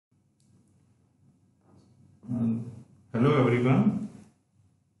Hello everyone.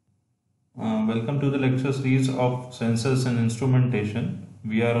 Welcome to the lecture series of Sensors and Instrumentation.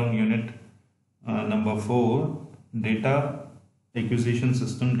 We are on unit number 4, Data Acquisition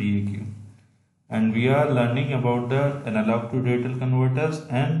System DAQ. And we are learning about the analog to digital converters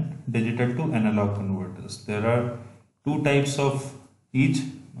and digital to analog converters. There are two types of each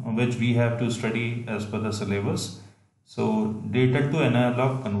which we have to study as per the syllabus. So digital to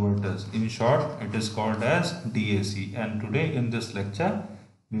analog converters, in short it is called as DAC, and today in this lecture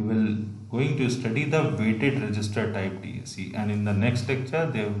we will going to study the weighted resistor type DAC, and in the next lecture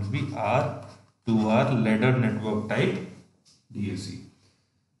there will be R to R ladder network type DAC.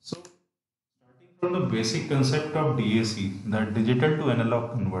 So starting from the basic concept of DAC, that digital to analog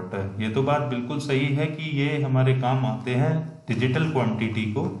converter, ये तो बात बिल्कुल सही है कि ये हमारे काम आते हैं डिजिटल क्वांटिटी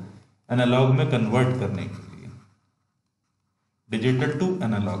को एनालॉग में कन्वर्ट करने के लिए, डिजिटल टू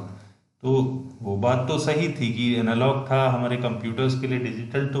एनालॉग। तो वो बात तो सही थी कि एनालॉग था हमारे कंप्यूटर्स के लिए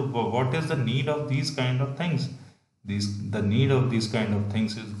डिजिटल, तो what is the need of these kind of things? The need of these kind of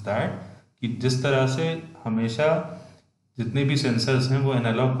things is that कि जिस तरह से हमेशा जितने भी सेंसर्स हैं वो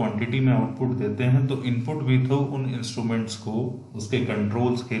एनालॉग क्वांटिटी में आउटपुट देते हैं, तो इनपुट भी तो उन इंस्ट्रूमेंट्स को उसके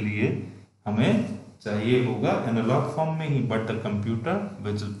कंट्रोल्स के लिए हमें चाहिए होगा एनालॉग फॉर्म में ही। But the computer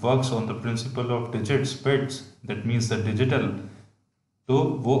which works on the principle of digits bits, that means the digital, तो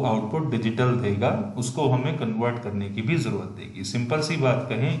वो आउटपुट डिजिटल देगा, उसको हमें कन्वर्ट करने की भी ज़रूरत देगी। सिंपल सी बात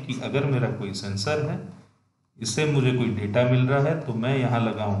कहें कि अगर मेरा कोई सेंसर है, इससे मुझे कोई डेटा मिल रहा है, तो मैं यहाँ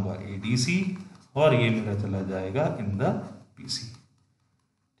लगाऊंगा ADC और ये मेरा चला जाएगा इन द PC।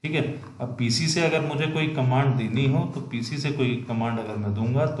 ठीक है। अब PC से अगर मुझे कोई कमांड देनी हो, तो PC से कोई कमांड अगर मैं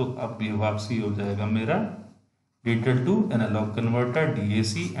दूंगा तो अब ये वापसी हो जाएगा मेरा digital to analogue converter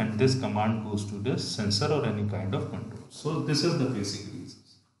DAC, and this command goes to this sensor और any kind of control. So this is the basic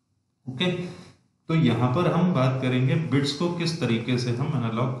reason. Okay, तो यहाँ पर हम बात करेंगे बिट्स को किस तरीके से हम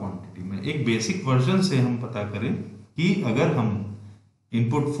एनालॉग क्वांटिटी में, एक बेसिक वर्जन से हम पता करें कि अगर हम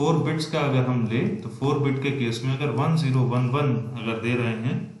इनपुट 4 बिट्स का अगर हम ले, तो 4 बिट के केस में अगर 1011 अगर दे रहे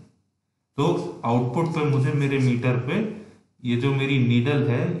हैं, तो आउटपुट पे मुझे मेरे मीटर पे ये जो मेरी नीडल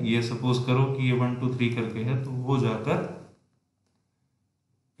है, ये सपोज करो कि ये 1 2 3 करके है, तो वो जाकर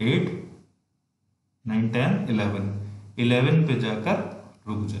 8 9 10 11 पे जाकर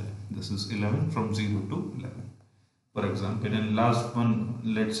रुक जाए। This is 11 from 0 to 11 for example, and last one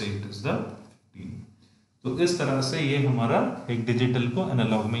let's say it is the 15। तो इस तरह से ये हमारा एक डिजिटल को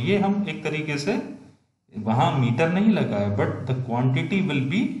एनालॉग में, ये हम एक तरीके से वहां मीटर नहीं लगा है, but the quantity will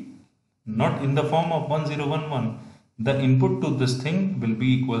be not in the form of 1011. The input to this thing will be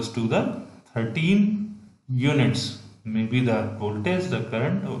equals to the 13 units, maybe the voltage, the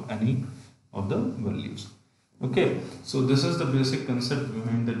current, or any of the values. Okay, so this is the basic concept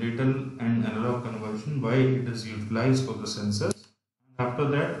behind the digital and analog conversion, why it is utilized for the sensors. After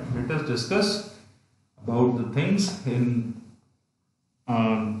that, let us discuss about the things in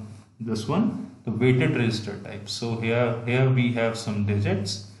this one, the weighted resistor type. So here we have some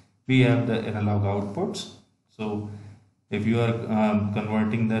digits, we have the analog outputs. So if you are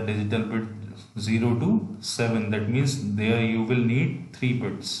converting the digital bit 0 to 7, that means there you will need 3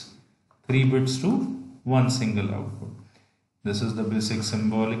 bits to one single output. This is the basic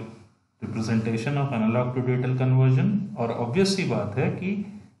symbolic representation of analog to digital conversion. और obvious सी बात है कि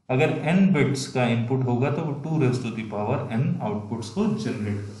अगर n bits का input होगा तो वो 2 raised to the power n outputs को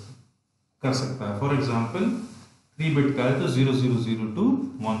जनरेट कर सकता है। फॉर एग्जाम्पल 3 बिट का है तो 0002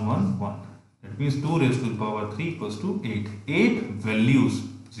 111, that means 2 raised to the power 3 equals to 8. 8 values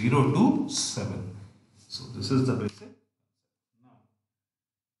 0 to 7. So this is the basic. Now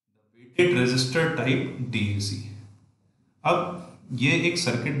the weighted resistor type DAC. अब ये एक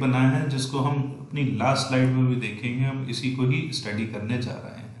सर्किट बना है जिसको हम अपनी लास्ट स्लाइड में भी देखेंगे, हम इसी को ही स्टडी करने जा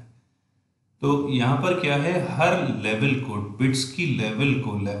रहे हैं। तो यहाँ पर क्या है, हर लेवल को, बिट्स की लेवल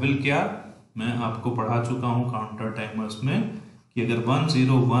को, लेवल क्या मैं आपको पढ़ा चुका हूँ काउंटर टाइमर्स में कि अगर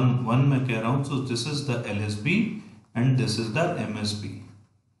 1011 में कह रहा हूं, तो this is the LSB and this is the MSB।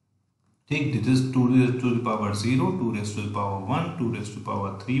 ठीक, this is 2 raised to the power 0, 2 raised to the power 1, 2 raised to the power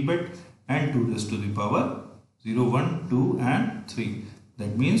 3 bit, and 2 raised to the power 0 1 2 and 3.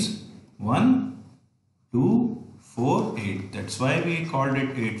 That means 1 2 4 8. That's why we called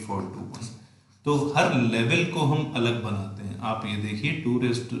it 8 4 2 1. तो हर level को हम अलग बनाते हैं। आप ये देखिए 2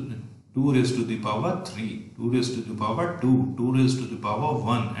 raised to the power 3, 2 raised to the power 2, 2 raised to the power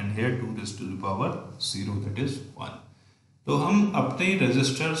 1, and here 2 raised to the power 0, that is 1. तो हम अपने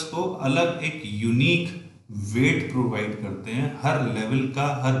रेजिस्टर्स को अलग एक यूनिक वेट प्रोवाइड करते हैं हर लेवल का,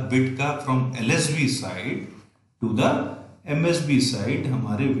 हर बिट का, from LSB side to the MSB side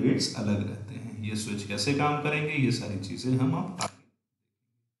हमारे वेट्स अलग रहते हैं। ये स्विच कैसे काम करेंगे, ये सारी चीजें हम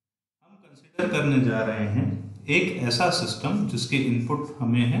कंसिडर करने जा रहे हैं एक ऐसा सिस्टम जिसके इनपुट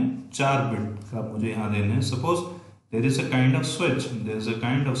हमें है 4 बिट का मुझे यहाँ देने हैं। Suppose there is a kind off switch, there is a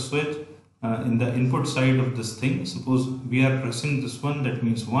kind off switch in the input side of this thing. Suppose we are pressing this one, that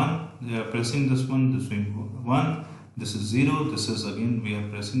means 1, we are pressing this one, this means 1, this is 0, this is again we are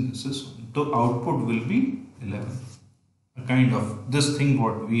pressing, this is 1. So output will be 11. A kind of this thing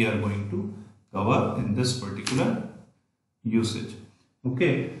what we are going to cover in this particular usage.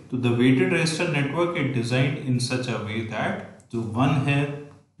 Okay, so the weighted resistor network is designed in such a way that जो 1 है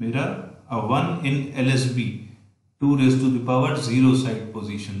मेरा, a 1 in LSB 2 raised to the power 0 side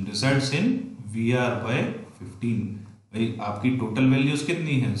position results in VR by 15। भाई आपकी total values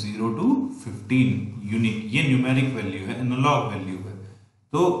कितनी है 0 to 15 unique, ये numeric value है, analogue value है।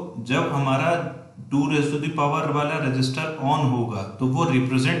 तो जब हमारा 2 raised to the power वाला रजिस्टर ऑन होगा तो वो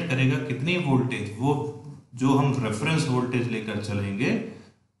रिप्रेजेंट करेगा कितनी वोल्टेज, वो जो हम रेफरेंस वोल्टेज लेकर चलेंगे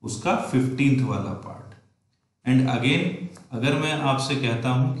उसका 15th वाला पार्ट। एंड अगेन अगर मैं आपसे कहता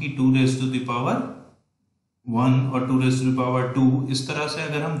हूं कि 2 raised to the power 1 और 2 raised to the power 2, इस तरह से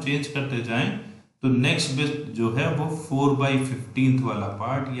अगर हम चेंज करते जाएं तो नेक्स्ट बिट जो है वो 4/15th वाला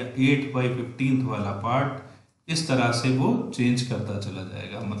पार्ट या 8/15th वाला पार्ट, इस तरह से वो चेंज करता चला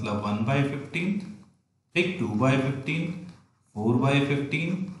जाएगा। मतलब 1/15th, ठीक, 2/15th,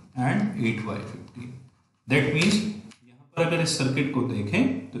 4/15 एंड 8/15। दैट मीन्स यहाँ पर अगर इस सर्किट को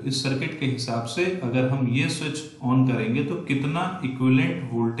देखें तो इस सर्किट के हिसाब से अगर हम ये स्विच ऑन करेंगे तो कितना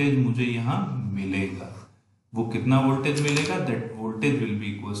इक्विवेलेंट वोल्टेज मुझे यहाँ मिलेगा, वो कितना वोल्टेज मिलेगा, that voltage will be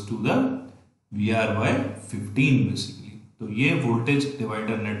equals to the VR by 15 basically. तो ये वोल्टेज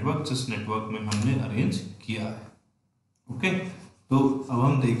डिवाइडर नेटवर्क जिस नेटवर्क में हमने अरेंज किया है। ओके, तो अब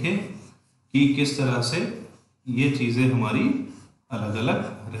हम देखें कि किस तरह से ये चीजें हमारी अलग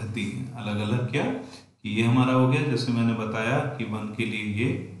अलग रहती हैं। अलग अलग क्या, कि ये हमारा हो गया जैसे मैंने बताया कि 1 के लिए ये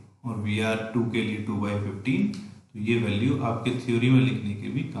और VR 2 के लिए 2/15। तो ये वैल्यू आपके थ्योरी में लिखने के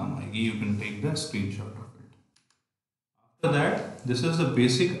भी काम आएगी। You can take the screenshot. After that, this is the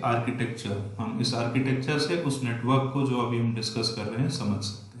basic architecture। हम इस आर्किटेक्चर से उस नेटवर्क को जो अभी हम डिस्कस कर रहे हैं समझ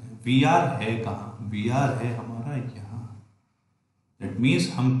सकते हैं। VR है कहाँ, VR है हमारा यहाँ। That means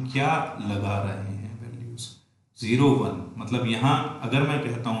हम क्या लगा रहे हैं वैल्यूज 0 1, मतलब यहाँ अगर मैं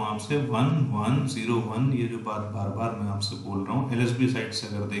कहता हूँ आपसे 1 1 0 1, ये जो बात बार बार मैं आपसे बोल रहा हूँ LSB साइड से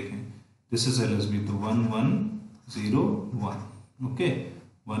अगर देखें, दिस इज LSB, तो 1 1 0 1, ओके,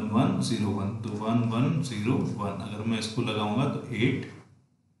 1 1 0 1, तो 1 1 0 1 अगर मैं इसको लगाऊंगा तो 8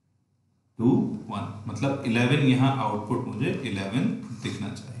 2 1, मतलब 11 यहाँ आउटपुट मुझे 11 दिखना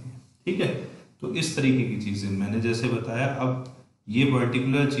चाहिए। ठीक है, तो इस तरीके की चीजें मैंने जैसे बताया। अब ये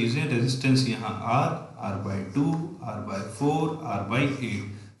पर्टिकुलर चीजें रेजिस्टेंस यहाँ R/2, R/4, R/8।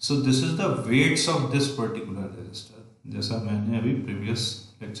 So this is the weights of this particular resistor, जैसा मैंने अभी प्रीवियस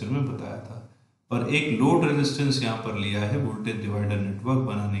लेक्चर में बताया था। और एक लोड रेजिस्टेंस यहाँ पर लिया है वोल्टेज डिवाइडर नेटवर्क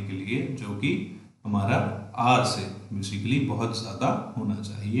बनाने के लिए, जो कि हमारा R से बेसिकली बहुत ज़्यादा होना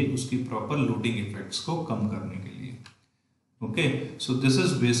चाहिए उसकी प्रॉपर लोडिंग इफेक्ट्स को कम करने के लिए। Okay, so this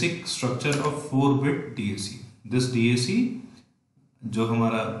is basic structure of 4-bit DAC। This DAC जो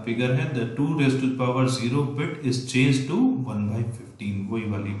हमारा फिगर है, the 2 raised to the power 0 bit is changed to 1/15, वही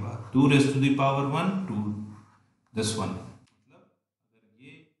वाली बात, 2 raised to the power 1 to this one।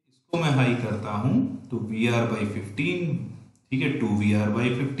 तो मैं हाई करता हूं तो VR by 15, ठीक है, 2VR by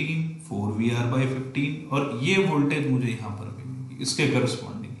 15, 4VR by 15, और ये वोल्टेज मुझे यहाँ पर मिलेगी इसके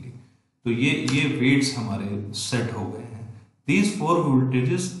करस्पॉन्डिंगली। तो ये वेट्स हमारे सेट हो गए हैं। These 4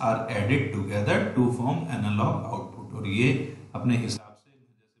 voltages are added together to form analog output। और ये अपने हिसाब से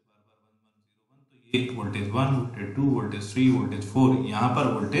जैसे बार बार 1 1 0 1, तो ये वोल्टेज 1, वोल्टेज 2, वोल्टेज 3, वोल्टेज 4, यहाँ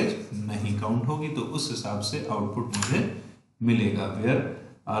पर वोल्टेज नहीं काउंट होगी, तो उस हिसाब से आउटपुट मुझे मिलेगा। Where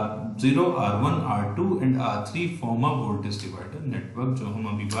R0, R1, R2 and R3 form a voltage divider network, जो हम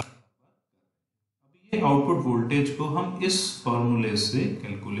अभी बात। अभी ये आउटपुट वोल्टेज को हम इस फॉर्मूले से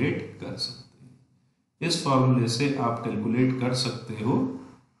कैलकुलेट कर सकते हैं। इस फॉर्मूले से आप कैलकुलेट कर सकते हो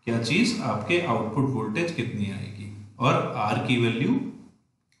क्या चीज, आपके आउटपुट वोल्टेज कितनी आएगी। और R की वैल्यू,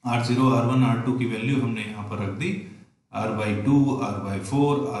 R0, R1, R2 की वैल्यू हमने यहाँ पर रख दी R/2,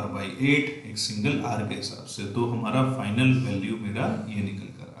 R/4, R/8, एक सिंगल R के हिसाब से। तो हमारा फाइनल वैल्यू मेरा ये निकल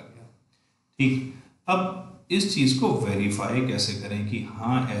कर आ गया। ठीक, अब इस चीज को वेरीफाई कैसे करें कि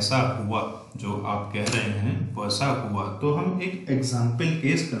हाँ ऐसा हुआ जो आप कह रहे हैं वैसा हुआ। तो हम एक एग्जाम्पल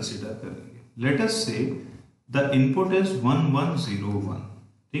केस कंसिडर करेंगे। लेट अस से द इनपुट इज 1 1 0 1,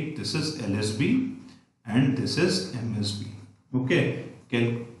 ठीक, this is LSB and this is MSB, okay,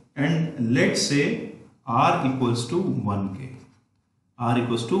 and let से R equals to 1K, R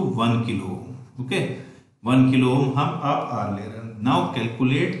equals to 1 kilo, okay 1 kilo ohm हम आप आर ले रहे हैं. Now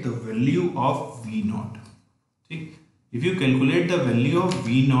calculate the value of we not. ठीक, if you calculate the value of V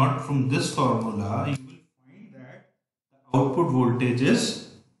naught from this formula, you will find that the output voltage is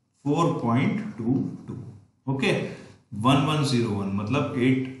 4.22. Okay, 1101 मतलब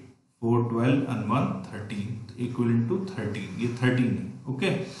 8 4 12 and 1 13 equivalent to 13. ये 13 है. Okay,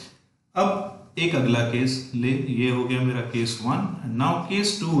 अब एक अगला case ले, ये हो गया मेरा case 1. Now case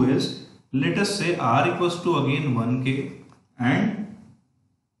 2 is let us से R equals to again 1K and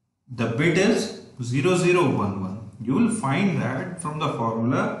the bit is 0011. You will find that from the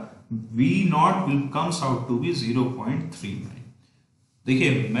formula V naught will comes out to be 0.39. देखिए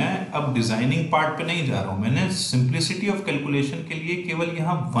मैं अब डिजाइनिंग पार्ट पे नहीं जा रहा हूं, मैंने सिंप्लिसिटी ऑफ कैलकुलेशन के लिए केवल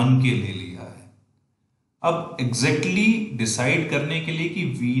यहां 1K ले लिया है. अब एग्जैक्टली डिसाइड करने के लिए कि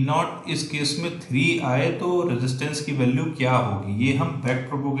V naught इस केस में 3 आए तो रेजिस्टेंस की वैल्यू क्या होगी, ये हम बैक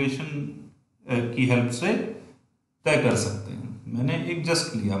प्रोपोगेशन की हेल्प से तय कर सकते हैं. मैंने एक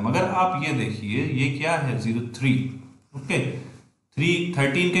जस्ट लिया, मगर आप ये देखिए ये क्या है 03. ओके,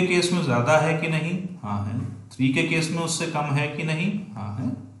 13 के केस में ज्यादा है कि नहीं? हाँ है. 3 के केस में उससे कम है कि नहीं? हाँ है.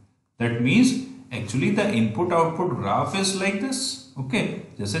 That means actually the input output graph is like this. Okay,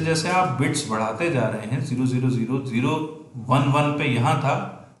 जैसे जैसे आप बिट्स बढ़ाते जा रहे हैं 00011 पे यहाँ था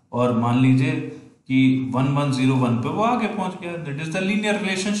और मान लीजिए कि 1101 पे वो आगे पहुंच गया. That is the linear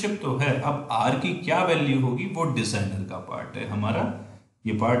relationship तो है. अब आर की क्या वैल्यू होगी वो डिजाइनर का पार्ट है, हमारा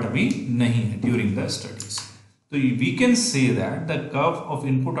ये पार्ट अभी नहीं है ड्यूरिंग द स्टडीज. तो we can say that the curve of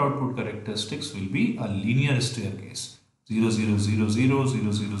input output characteristics will be a linear staircase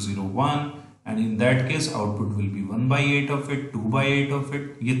 00000001 and in that case output will be 1/8 of it, 2/8 of it.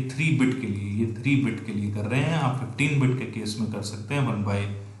 ये 3 bit के लिए, ये 3 bit के लिए कर रहे हैं. आप 15 बिट के केस में कर सकते हैं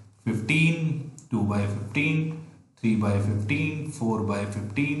 1/15, 2/15, 3/15,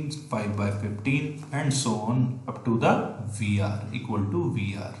 4/15, 5/15 and so on up to the VR equal to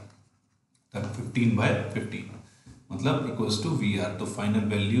VR तक 15/15 मतलब equals to VR. तो फाइनल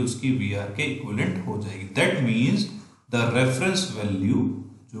वैल्यू उसकी VR के इक्विवेलेंट हो जाएगी. That means the reference value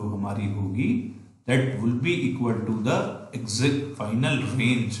जो हमारी होगी that will be equal to the exact final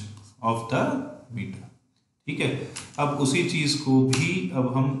range of the metre. ठीक है, अब उसी चीज को भी अब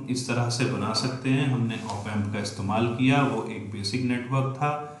हम इस तरह से बना सकते हैं. हमने ऑप एम्प का इस्तेमाल किया, वो एक बेसिक नेटवर्क था.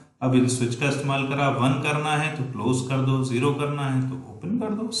 अब इन स्विच का इस्तेमाल करा. 1 करना है तो क्लोज कर दो, 0 करना है तो ओपन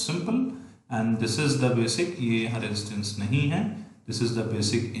कर दो, simple. And this is the basic. ये यहाँ रेजिस्टेंस नहीं है. This is the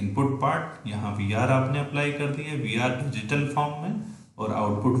basic input part. यहाँ VR आपने अप्लाई कर दी है, VR डिजिटल फॉर्म में, और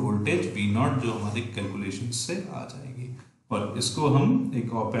आउटपुट वोल्टेज V नॉट जो हमारी कैलकुलेशन से आ जाएगी. और इसको हम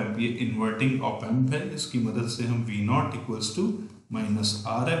एक ऑप एम्प, ये इन्वर्टिंग ऑप एम्प है, इसकी मदद से हम V not equals to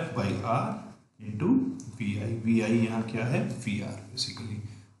 -RF/R into VI. VI यहाँ क्या है? VR basically.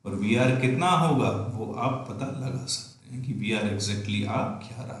 और VR कितना होगा वो आप पता लगा सकते हैं कि VR एग्जैक्टली आ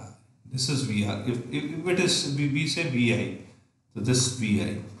क्या रहा है. This is VR. if it is we say VI, so this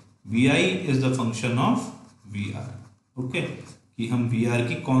VI is the function of VR. Okay, कि हम VR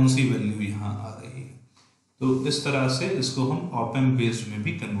की कौन सी वैल्यू यहाँ आ रही है. तो इस तरह से इसको हम ऑप एम्प बेस्ड में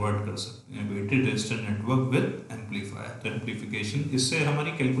भी कन्वर्ट कर सकते हैं, weighted resistor network with amplifier. तो एम्पलीफिकेशन, इससे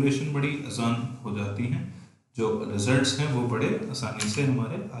हमारी कैलकुलेशन बड़ी आसान हो जाती है. जो रिजल्ट्स हैं वो बड़े आसानी से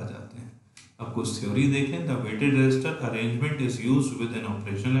हमारे आ जाते हैं. अब कुछ थ्योरी देखें. The weighted resistor arrangement is used with N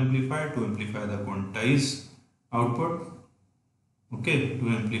operational amplifier to amplify the quantize output. Okay, to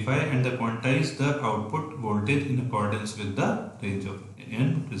amplify and the quantize the output voltage in accordance with the range of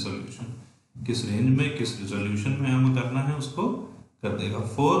and resolution. किस range में, किस resolution में हमें करना है उसको कर देगा.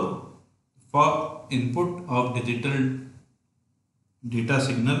 for input of digital data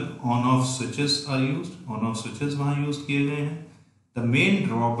signal on off switches are used. on off switches वहाँ यूज किए गए हैं. The main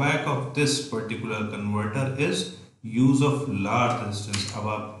drawback of this particular converter is use of large resistance. अब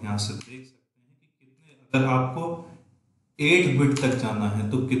आप यहाँ से देख सकते हैं कि कितने, अगर आपको 8 बिट तक जाना है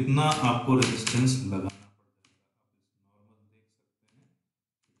तो कितना आपको रेजिस्टेंस लगाना पड़ जाएगा. आप नॉर्मल देख सकते हैं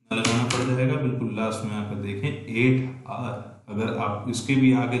कितना लगाना पड़ जाएगा. बिल्कुल लास्ट में आकर देखें 8R. अगर आप इसके भी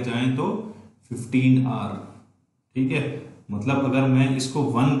आगे जाएं तो 15R. ठीक है, मतलब अगर मैं इसको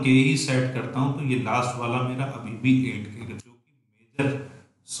 1K ही सेट करता हूं तो ये लास्ट वाला मेरा अभी भी 8K, जो कि major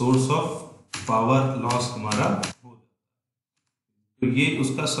source of power loss हमारा हो जाता है. तो ये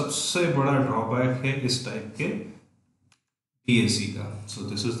उसका सबसे बड़ा ड्रॉबैक है इस टाइप के DAC का. So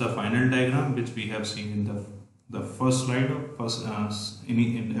this is the final diagram which we have seen in the first slide of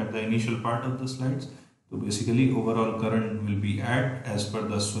at the initial part of the slides. So basically overall current will be at as per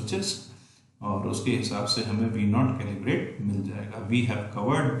the switches और उसके हिसाब से हमें V naught calibrate मिल जाएगा. We have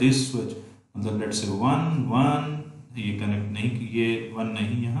covered this switch, मतलब let's say 1, 1, ये connect नहीं, ये 1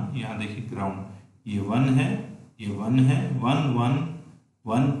 नहीं, यहाँ देखिए ग्राउंड, ये 1 है, ये 1 है, 1 1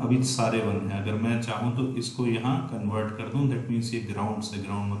 1, अभी सारे 1 है। अगर मैं चाहूँ तो इसको यहाँ कन्वर्ट कर दूँ, दैट मीन्स ये ग्राउंड से,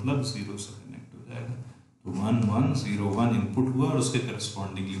 ग्राउंड मतलब 0 से कनेक्ट हो जाएगा। तो 1 1 0 1 इनपुट हुआ और उसके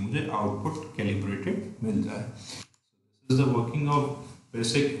करस्पॉन्डिंगली मुझे आउटपुट कैलिब्रेटेड मिल जाए। This is the working of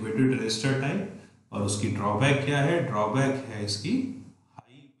basic weighted resistor type. और उसकी ड्रॉबैक क्या है? ड्रॉबैक है इसकी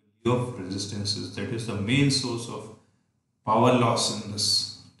high value of resistances, that is the main source of power loss in this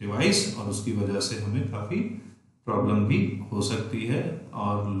device, और उसकी वजह से हमें काफ़ी प्रॉब्लम भी हो सकती है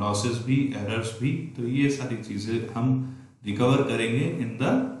और लॉसेस भी, एरर्स भी। तो ये सारी चीज़ें हम रिकवर करेंगे in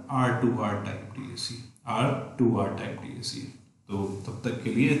the R2R type DAC, R2R type DAC। तो तब तक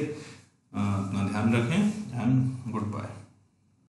के लिए अपना ध्यान रखें एंड गुड बाय।